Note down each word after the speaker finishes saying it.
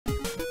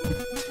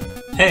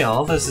Hey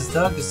all, this is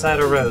Doug,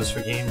 Decider Rose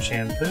for Game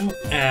Shampoo,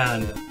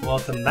 and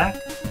welcome back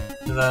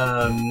to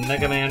the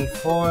Mega Man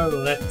 4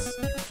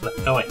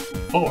 oh wait,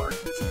 4.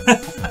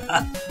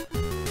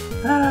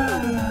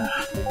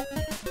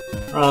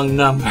 Wrong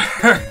number.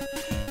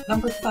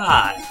 Number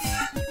 5.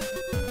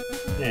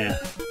 Yeah.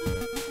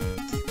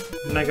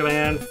 Mega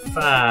Man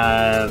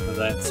 5,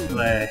 let's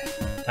play.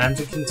 Time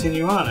to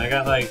continue on. I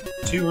got like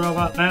 2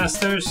 Robot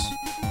Masters.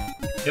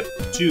 Yep,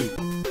 2.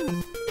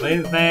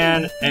 Wave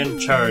Man and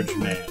Charge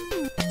Man.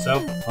 So,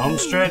 home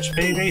stretch,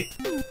 baby.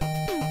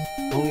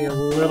 Only a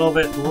little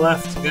bit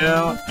left to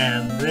go,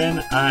 and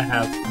then I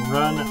have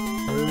run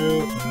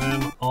through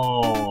them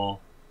all.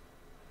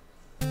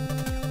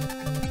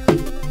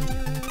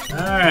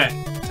 Alright,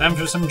 time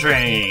for some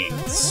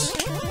trains.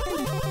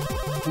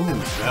 Ooh,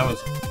 that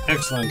was an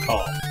excellent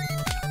call.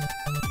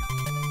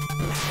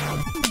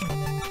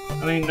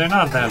 I mean, they're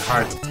not that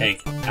hard to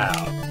take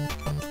out.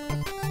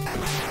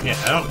 Yeah,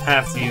 I don't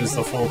have to use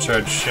the full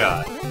charge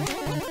shot.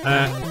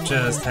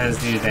 Just has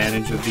the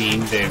advantage of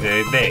being very,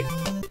 very big.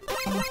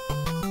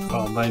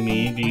 Followed by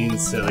me being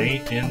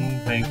silly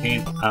and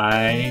thinking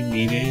I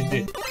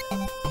needed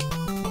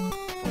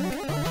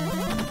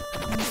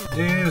to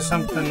do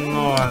something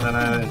more than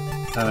I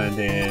thought I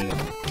did.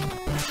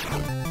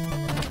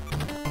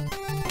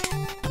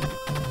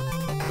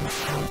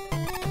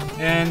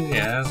 And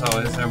yeah, as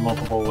always, there are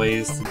multiple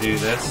ways to do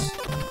this.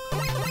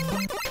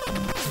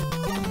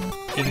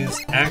 It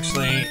is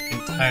actually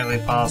entirely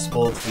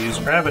possible to use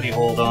gravity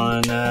hold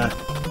on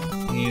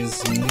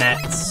these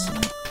nets.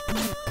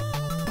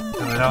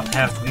 And I don't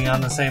have to be on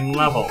the same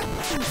level.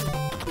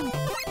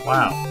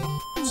 Wow.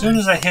 As soon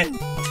as I hit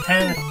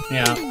 10,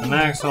 the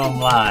maximum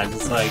lives,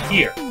 it's like,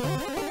 here.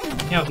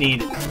 You don't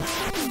need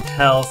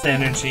health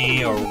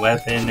energy or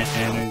weapon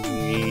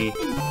energy.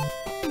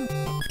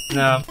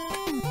 No.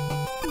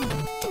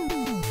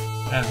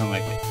 That's not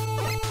like it.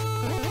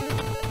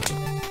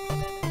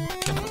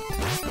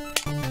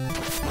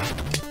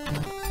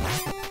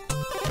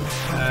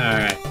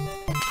 Alright.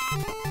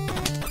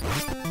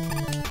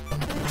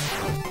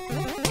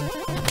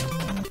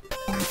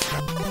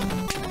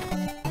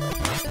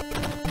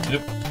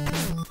 Yep.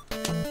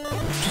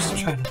 Just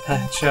trying to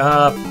patch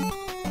up.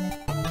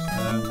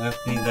 I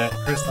need that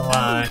crystal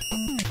eye.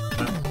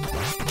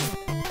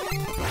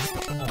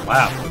 Oh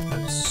wow,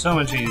 that's so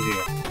much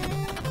easier.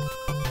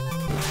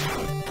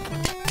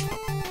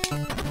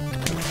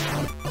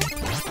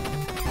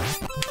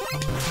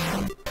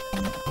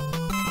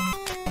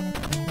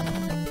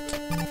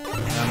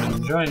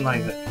 Enjoying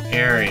like the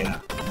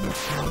area.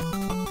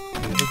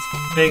 If it's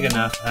big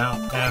enough, I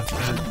don't have to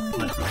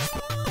like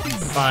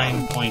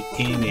fine point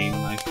aiming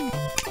like I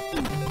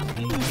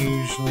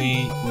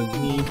usually would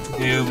need to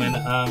do when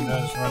I'm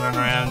just running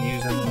around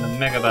using the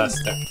Mega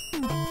Buster.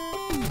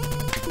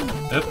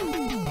 Oop.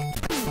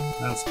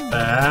 That's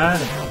bad.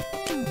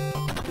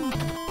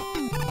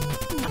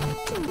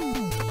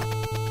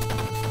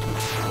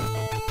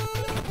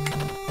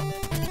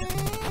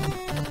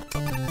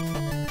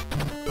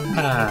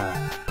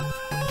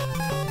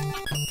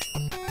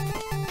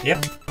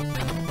 Yep,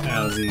 that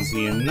was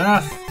easy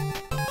enough.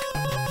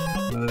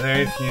 With a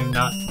very few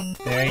not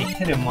very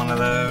hitting one of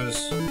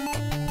those.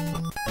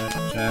 That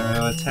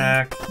gyro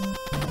attack.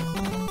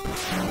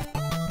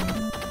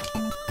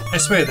 I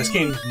swear this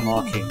game's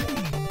mocking me.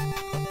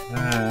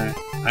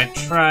 I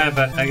try,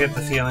 but I get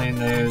the feeling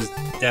there's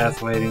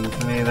death waiting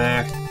for me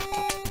there.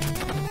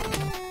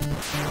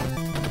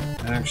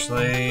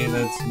 Actually,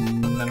 let's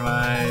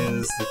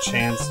minimize the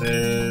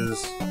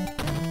chances.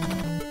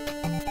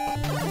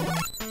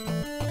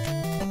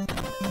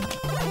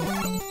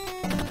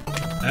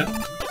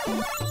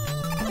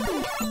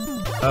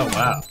 Oh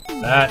wow,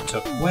 that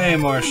took way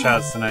more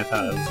shots than I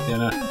thought it was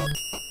gonna.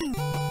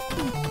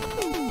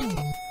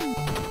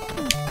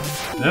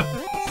 Nope.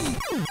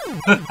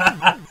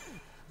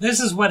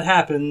 This is what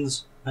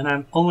happens when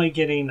I'm only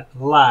getting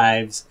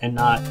lives and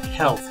not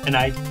health, and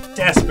I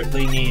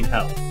desperately need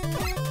health.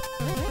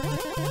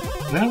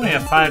 I only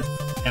have 5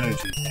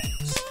 energy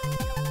tanks.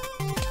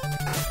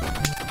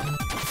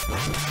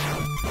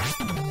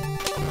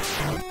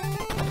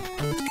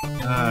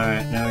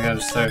 Alright, now we gotta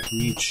start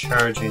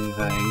recharging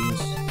things.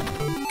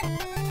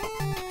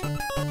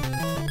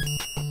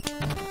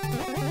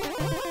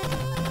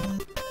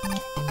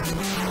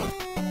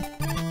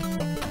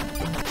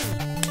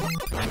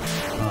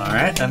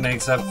 Alright, that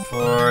makes up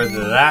for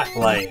that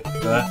life.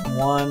 That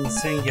one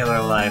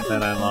singular life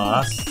that I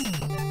lost.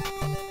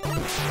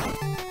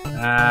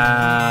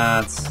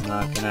 That's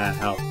not gonna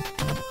help a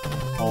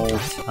whole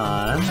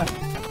ton.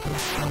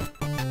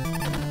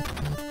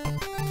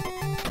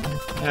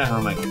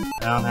 Oh my god,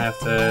 I don't have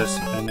to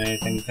spend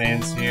anything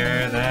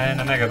fancier than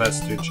a Mega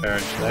Buster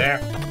charge there.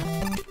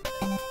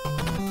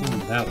 Ooh,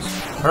 that was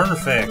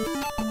perfect!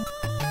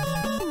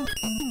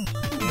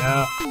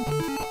 Yep.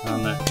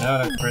 On that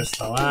note of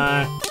Crystal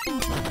Eye.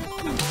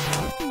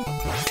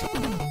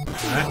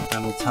 Alright,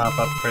 then we'll top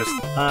up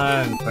Crystal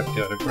Eye and quick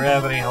go to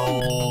Gravity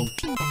Hold.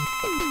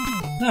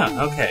 No,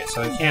 okay,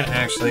 so I can't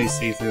actually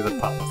see through the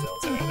pop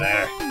filter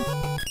there.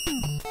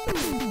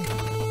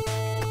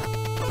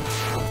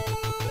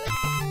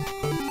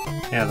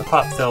 Yeah, the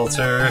pop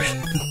filter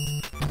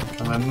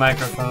on my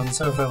microphone's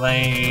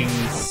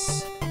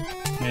overlays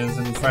is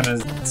in front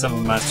of some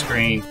of my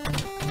screen.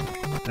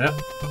 Yep.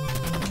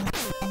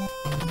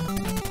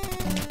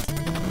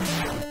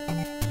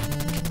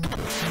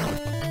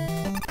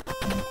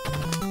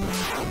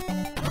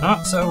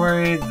 Not so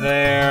worried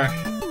there.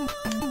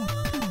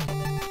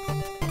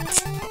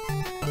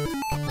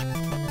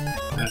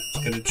 That's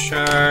gonna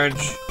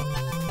charge.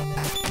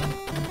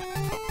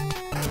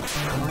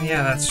 Oh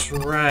yeah, that's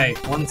right.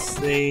 Once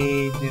they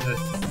do the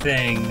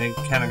thing, they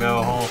kind of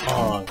go whole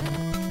hog.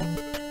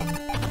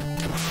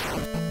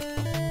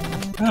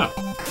 Oh.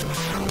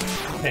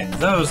 Okay,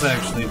 those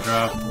actually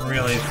drop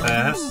really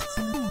fast.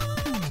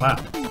 Wow.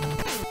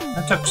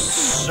 That took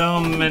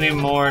so many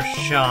more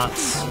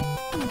shots.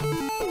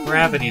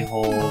 Gravity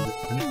hold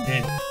than it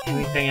did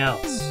anything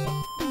else.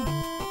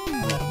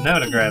 No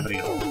to gravity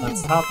hold.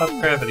 Let's top up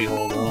gravity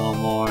hold a little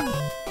more.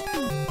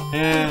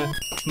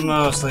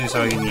 Mostly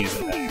so I can use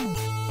it there.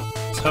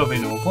 I was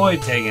hoping to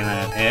avoid taking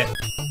that hit.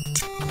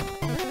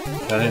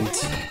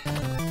 Couldn't.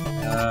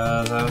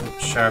 That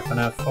wasn't sharp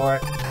enough for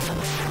it.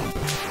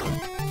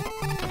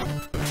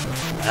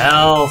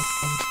 Health!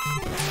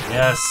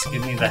 Yes,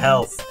 give me the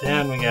health.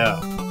 Down we go.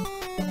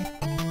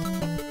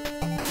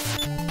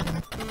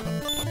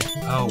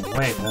 Oh,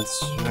 wait,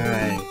 that's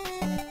right.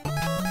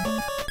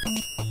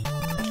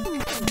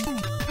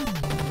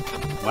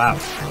 Wow.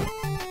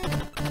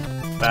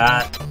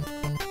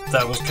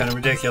 That was kind of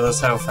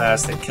ridiculous how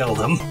fast it killed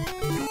him.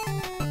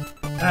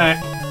 Alright.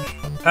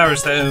 Power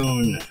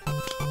Stone.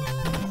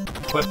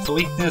 Equip the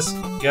weakness.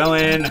 Go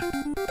in.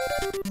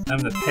 I'm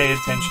to pay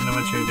attention to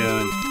what you're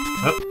doing.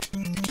 Oh.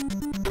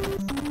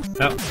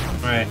 Oh,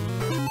 right.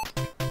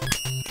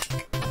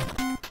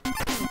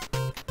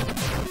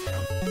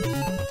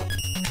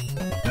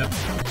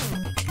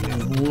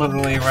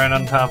 Literally right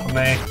on top of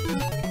me.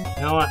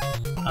 You know what?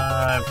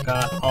 I've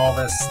got all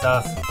this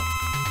stuff.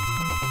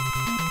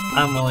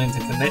 I'm willing to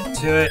commit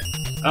to it.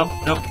 Oh,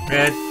 nope,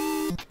 red.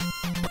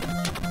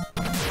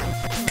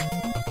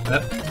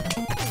 Yep.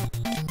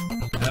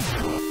 Yep.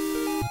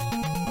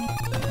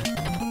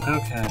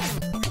 Okay.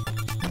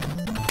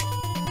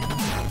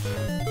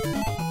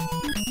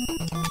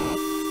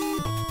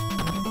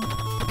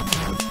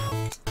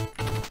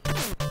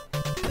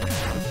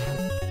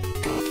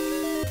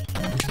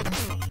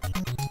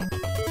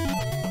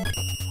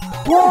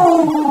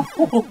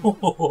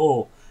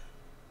 Whoa!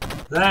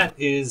 That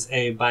is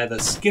a by the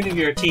skin of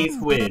your teeth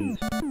win.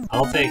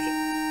 I'll take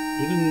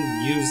it.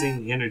 Even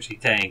using the energy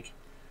tank.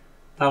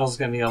 That was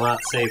gonna be a lot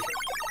safer.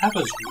 That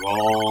was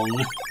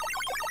wrong.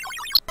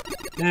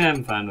 Yeah,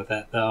 I'm fine with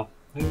that though.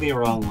 I can be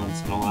wrong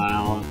once in a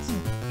while. It's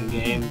a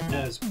game.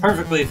 That's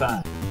perfectly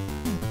fine.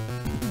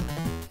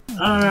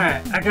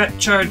 Alright, I got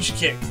Charge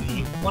Kick.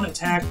 The one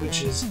attack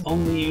which is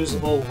only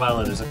usable while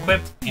it is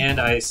equipped, and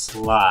I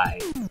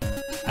slide.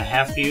 I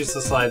have to use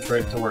the slide for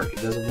it to work.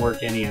 It doesn't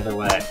work any other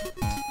way.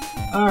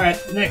 Alright,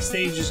 the next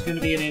stage is going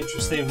to be an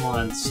interesting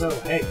one. So,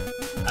 hey,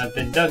 I've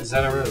been Doug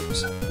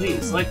Zetaros.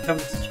 Please like,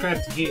 comment,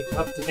 subscribe to keep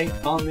up to date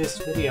on this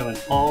video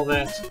and all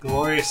that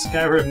glorious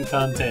Skyrim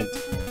content.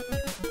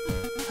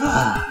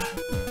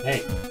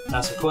 Hey,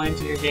 toss a coin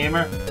to your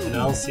gamer, and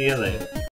I'll see you later.